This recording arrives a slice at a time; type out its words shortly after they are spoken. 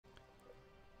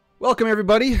Welcome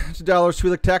everybody to Dollar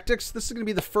Swilik Tactics. This is going to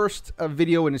be the first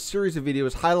video in a series of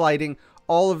videos highlighting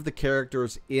all of the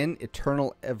characters in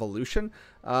Eternal Evolution.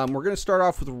 We're going to start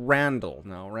off with Randall.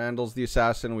 Now, Randall's the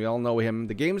assassin. We all know him.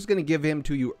 The game is going to give him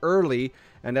to you early,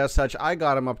 and as such, I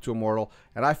got him up to Immortal,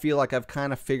 and I feel like I've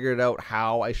kind of figured out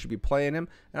how I should be playing him,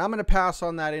 and I'm going to pass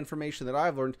on that information that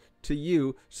I've learned to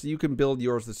you so you can build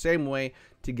yours the same way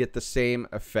to get the same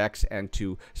effects and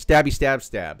to stabby stab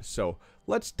stab. So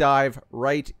let's dive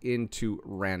right into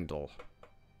Randall.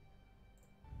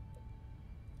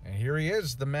 And here he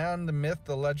is, the man, the myth,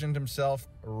 the legend himself,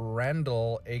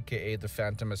 Randall, aka the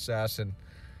Phantom Assassin.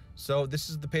 So this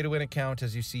is the pay-to-win account.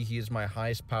 As you see, he is my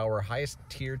highest power, highest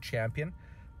tier champion.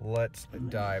 Let's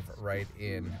dive right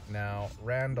in. Now,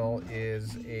 Randall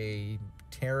is a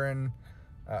Terran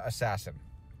assassin.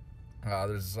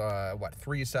 There's what,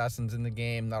 3 assassins in the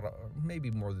game? Maybe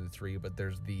more than 3, but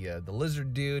there's the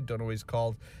lizard dude, don't know what he's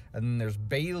called, and then there's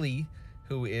Bailey,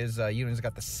 who is he's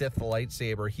got the Sith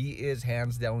lightsaber. He is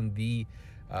hands down the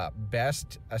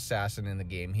best assassin in the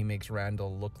game. He makes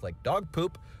Randall look like dog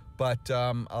poop, but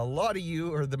a lot of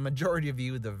you, or the majority of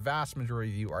you, the vast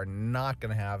majority of you, are not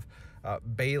going to have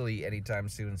Bailey anytime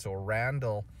soon. So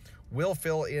Randall will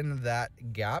fill in that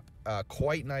gap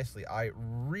quite nicely. I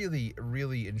really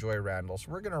enjoy Randall.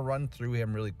 So we're going to run through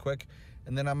him really quick,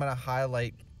 and then I'm going to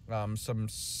highlight some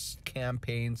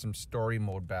campaigns, some story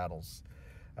mode battles.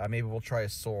 Maybe we'll try a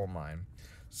soul mine.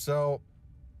 So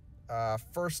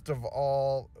first of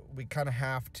all, we kind of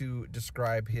have to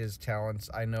describe his talents.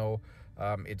 I know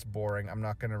it's boring. I'm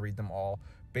not going to read them all.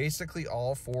 Basically,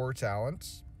 all 4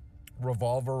 talents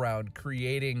revolve around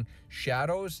creating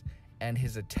shadows, and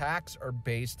his attacks are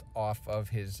based off of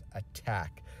his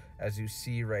attack. As you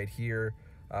see right here,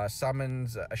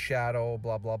 summons a shadow,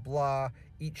 blah, blah, blah.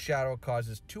 Each shadow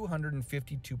causes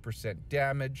 252%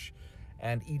 damage,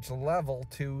 and each level,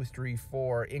 2, 3,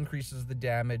 4, increases the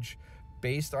damage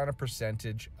based on a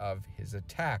percentage of his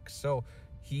attack. So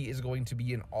he is going to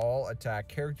be an all-attack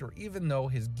character, even though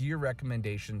his gear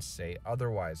recommendations say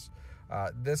otherwise.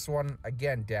 This one,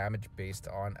 again, damage based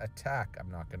on attack.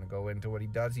 I'm not going to go into what he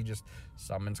does. He just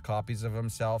summons copies of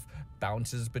himself,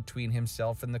 bounces between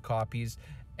himself and the copies,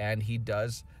 and he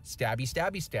does stabby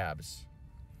stabs.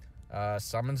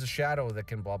 Summons a shadow that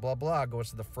can blah blah blah, goes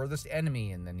to the furthest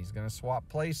enemy, and then he's going to swap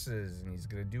places, and he's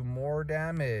going to do more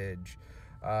damage.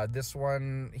 This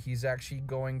one, he's actually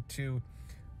going to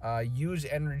use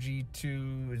energy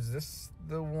to... Is this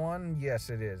the one? Yes,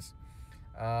 it is.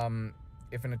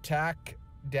 If an attack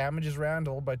damages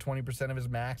Randall by 20% of his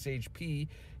max HP,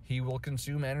 he will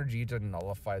consume energy to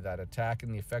nullify that attack,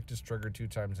 and the effect is triggered 2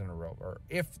 times in a row. Or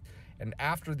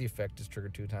after the effect is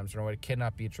triggered 2 times in a row, it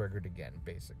cannot be triggered again,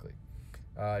 basically.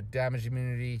 Damage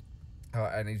immunity,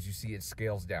 and as you see, it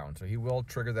scales down. So he will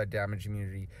trigger that damage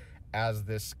immunity as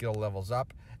this skill levels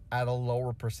up at a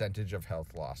lower percentage of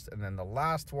health lost. And then the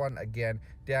last one, again,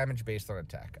 damage based on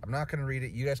attack. I'm not going to read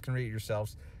it. You guys can read it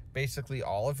yourselves. Basically,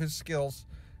 all of his skills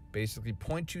basically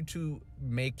point you to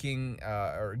making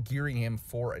or gearing him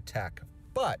for attack.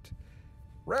 But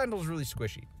Randall's really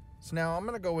squishy. So now I'm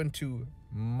going to go into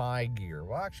my gear.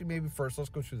 Well, actually, maybe first, let's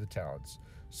go through the talents.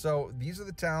 So these are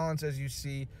the talents, as you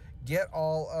see. Get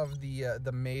all of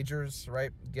the majors,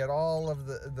 right? Get all of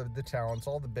the talents,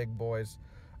 all the big boys.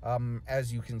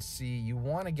 As you can see, you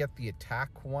want to get the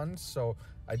attack ones. So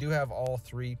I do have all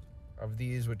 3 of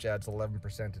these, which adds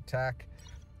 11% attack.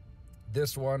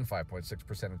 This one,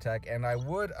 5.6% attack, and I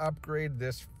would upgrade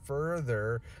this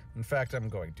further. In fact, I'm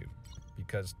going to,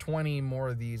 because 20 more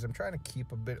of these. I'm trying to keep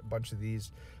a bunch of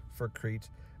these for Crete,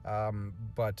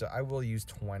 but I will use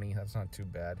 20. That's not too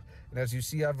bad. And as you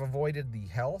see, I've avoided the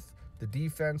health, the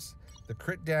defense, the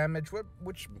crit damage,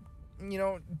 which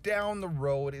down the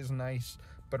road is nice,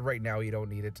 but right now you don't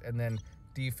need it. And then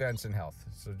defense and health.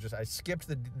 So I skipped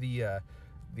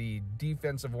the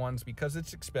defensive ones because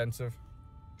it's expensive.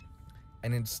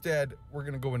 And instead, we're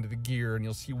going to go into the gear, and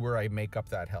you'll see where I make up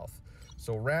that health.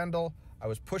 So Randall, I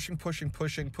was pushing,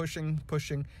 and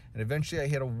eventually I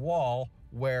hit a wall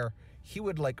where he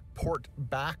would like port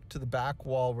back to the back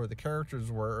wall where the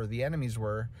characters were, or the enemies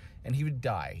were, and he would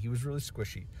die. He was really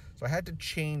squishy. So I had to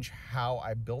change how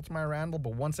I built my Randall,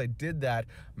 but once I did that,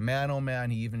 man, oh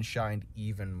man, he even shined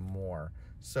even more.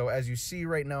 So as you see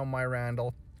right now, my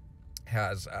Randall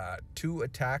has 2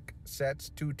 attack sets,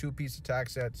 2-piece attack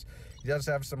sets. He does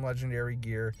have some legendary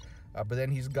gear, but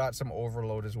then he's got some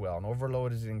overload as well. And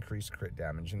overload is increased crit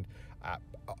damage. And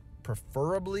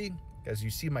preferably, as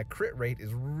you see, my crit rate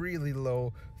is really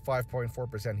low,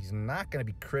 5.4%. He's not going to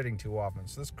be critting too often.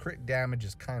 So this crit damage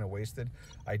is kind of wasted.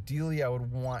 Ideally, I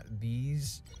would want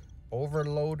these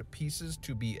overload pieces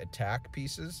to be attack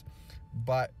pieces,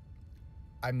 but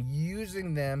I'm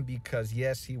using them because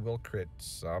yes, he will crit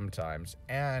sometimes,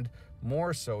 and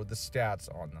more so the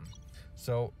stats on them.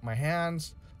 So my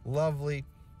hands, lovely,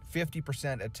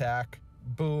 50% attack,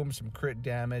 boom, some crit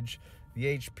damage.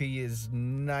 The HP is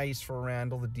nice for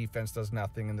Randall. The defense does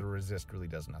nothing, and the resist really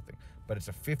does nothing. But it's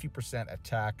a 50%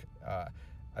 attack,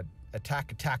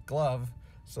 attack glove.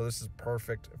 So this is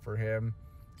perfect for him.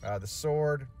 The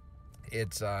sword,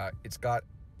 it's got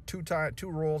two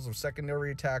rolls of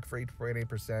secondary attack for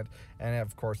 8.8%, and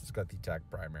of course it's got the attack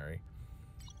primary.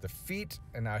 The feet,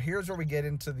 and now here's where we get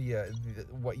into the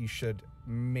what you should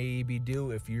maybe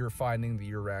do if you're finding that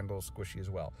your Randall squishy as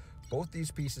well. Both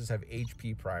these pieces have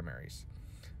HP primaries.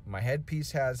 My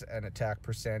headpiece has an attack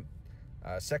percent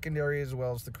secondary as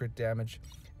well as the crit damage.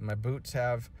 And my boots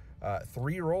have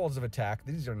 3 rolls of attack.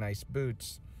 These are nice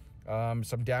boots.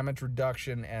 Some damage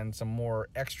reduction and some more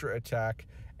extra attack,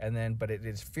 and then but it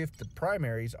is the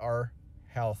primaries are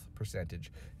health percentage.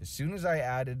 As soon as I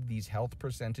added these health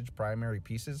percentage primary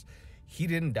pieces, he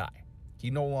didn't die.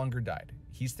 He no longer died.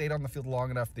 He stayed on the field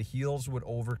long enough. The heals would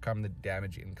overcome the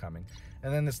damage incoming.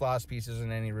 And then this last piece isn't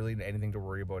really anything to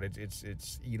worry about.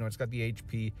 It's you know, it's got the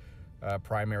HP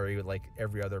primary like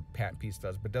every other pant piece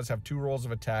does, but does have 2 rolls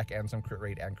of attack and some crit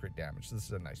rate and crit damage. So this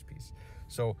is a nice piece.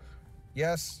 So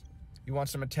yes, you want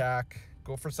some attack,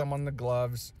 go for some on the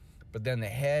gloves, but then the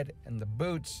head and the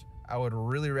boots, I would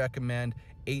really recommend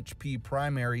HP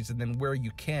primaries, and then where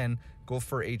you can, go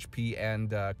for HP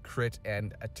and crit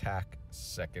and attack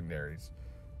secondaries.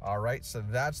 All right, so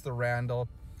that's the Randall.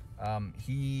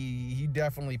 He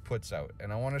definitely puts out,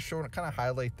 and I want to show, kind of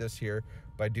highlight this here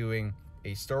by doing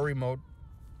a story mode.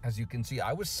 As you can see,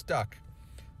 I was stuck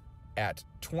at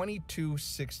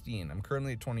 2216. I'm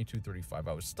currently at 2235.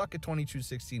 I was stuck at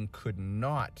 2216, could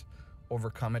not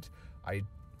overcome it.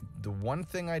 The one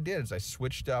thing I did is I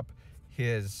switched up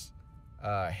his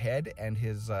head and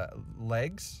his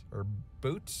legs or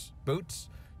boots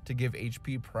to give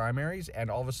HP primaries, and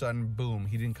all of a sudden, boom,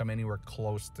 he didn't come anywhere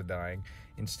close to dying.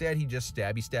 Instead, he just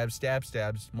stabs,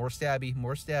 more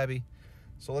stabby.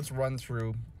 So let's run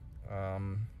through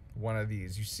one of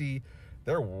these. You see,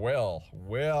 they're well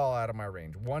out of my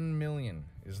range. 1 million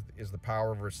is the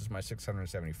power versus my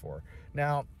 674.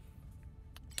 Now,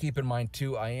 keep in mind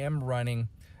too, I am running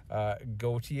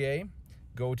Gautier.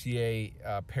 Gautier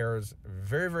pairs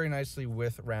very nicely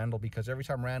with Randall, because every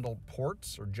time Randall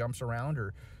ports or jumps around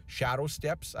or shadow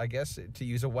steps, I guess, to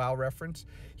use a WoW reference,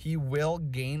 he will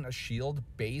gain a shield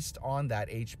based on that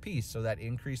HP. So that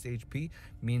increased HP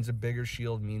means a bigger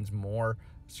shield, means more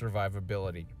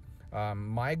survivability.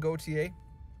 My Gautier,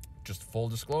 just full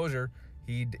disclosure,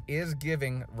 he is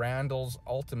giving Randall's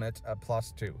ultimate a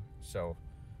 +2. So,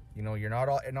 you know,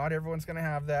 not everyone's gonna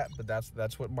have that, but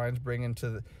that's what mine's bringing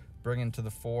to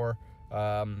the fore.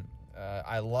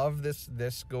 I love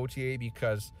this Gautier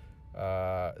because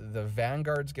the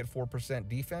Vanguards get 4%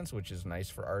 defense, which is nice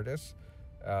for artists.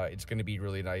 It's going to be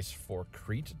really nice for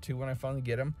Crete too when I finally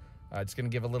get him. It's going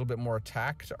to give a little bit more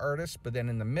attack to artists, but then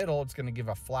in the middle, it's going to give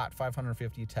a flat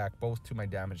 550 attack both to my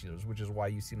damage dealers, which is why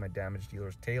you see my damage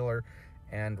dealers Taylor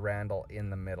and Randall in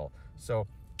the middle. So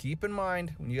keep in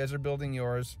mind when you guys are building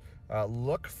yours,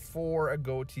 look for a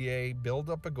Gautier, build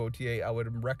up a Gautier. I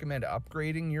would recommend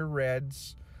upgrading your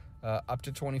reds up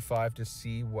to 25 to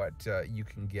see what you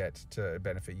can get to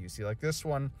benefit you. See, like this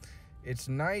one, it's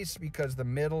nice because the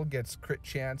middle gets crit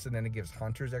chance and then it gives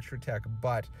hunters extra attack,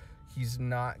 but he's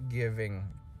not giving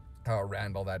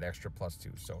Randall that extra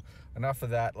 +2. So enough of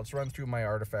that. Let's run through my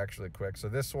artifacts really quick. So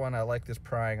this one, I like this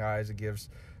prying eyes. It gives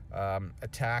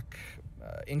attack,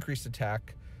 increased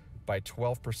attack by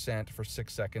 12% for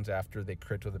 6 seconds after they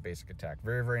crit with a basic attack.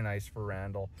 Very nice for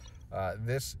Randall.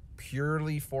 This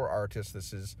purely for artists.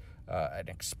 This is an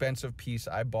expensive piece.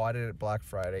 I bought it at Black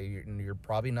Friday. You're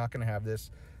probably not going to have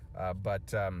this,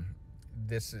 but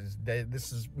this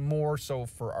is more so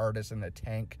for artists in the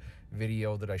tank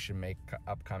video that I should make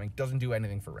upcoming. Doesn't do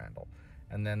anything for Randall.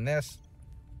 And then this,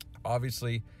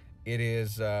 obviously, it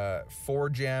is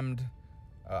 4-gemmed.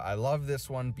 I love this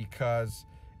one because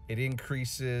it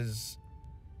increases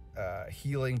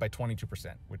healing by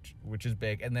 22%, which is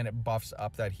big, and then it buffs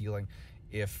up that healing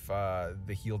if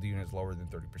the healed unit is lower than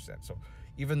 30%. So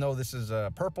even though this is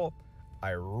purple, I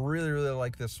really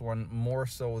like this one more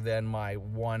so than my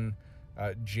one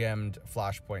gemmed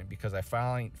flashpoint, because I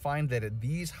find that at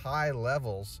these high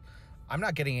levels, I'm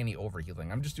not getting any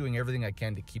overhealing. I'm just doing everything I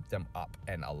can to keep them up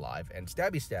and alive and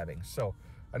stabbing. So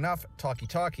enough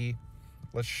talky.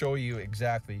 Let's show you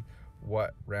exactly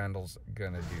what Randall's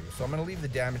gonna do. So I'm gonna leave the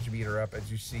damage meter up.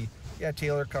 As you see, yeah,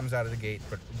 Taylor comes out of the gate,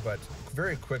 but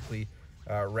very quickly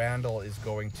Randall is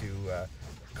going to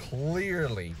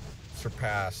clearly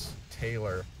surpass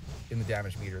Taylor in the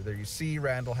damage meter. There you see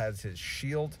Randall has his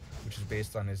shield, which is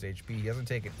based on his HP. He hasn't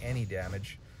taken any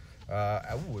damage.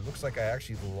 Ooh, it looks like I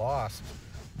actually lost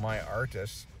my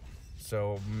Artis,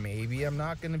 so maybe I'm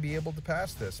not going to be able to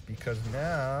pass this, because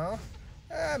now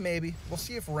maybe we'll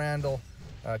see if Randall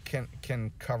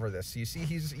can cover this. So you see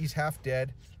he's half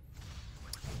dead.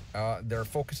 They're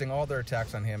focusing all their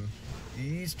attacks on him.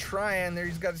 He's trying there.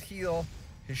 He's got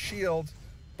his shield,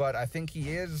 but I think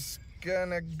he is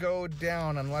gonna go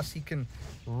down unless he can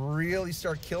really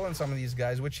start killing some of these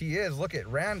guys, which he is. Look at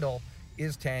Randall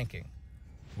is tanking.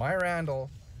 My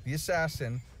Randall, the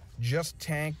assassin, just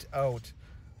tanked out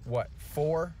what,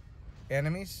 4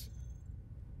 enemies?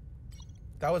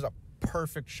 That was a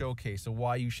perfect showcase of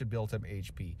why you should build him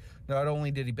HP. Not only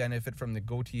did he benefit from the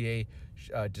Gautier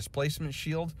displacement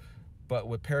shield,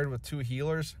 but paired with 2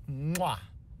 healers,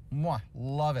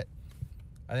 love it.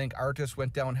 I think Artis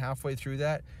went down halfway through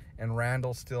that, and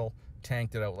Randall still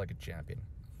tanked it out like a champion.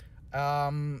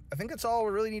 I think that's all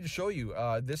we really need to show you.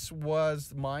 This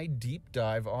was my deep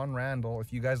dive on Randall.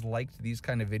 If you guys liked these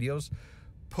kind of videos,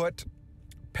 put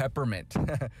peppermint.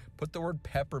 Put the word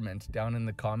peppermint down in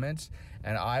the comments,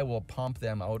 and I will pump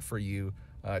them out for you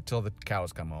till the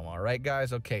cows come home. All right,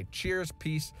 guys? Okay, cheers,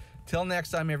 peace. Till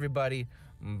next time, everybody.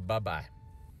 Bye-bye.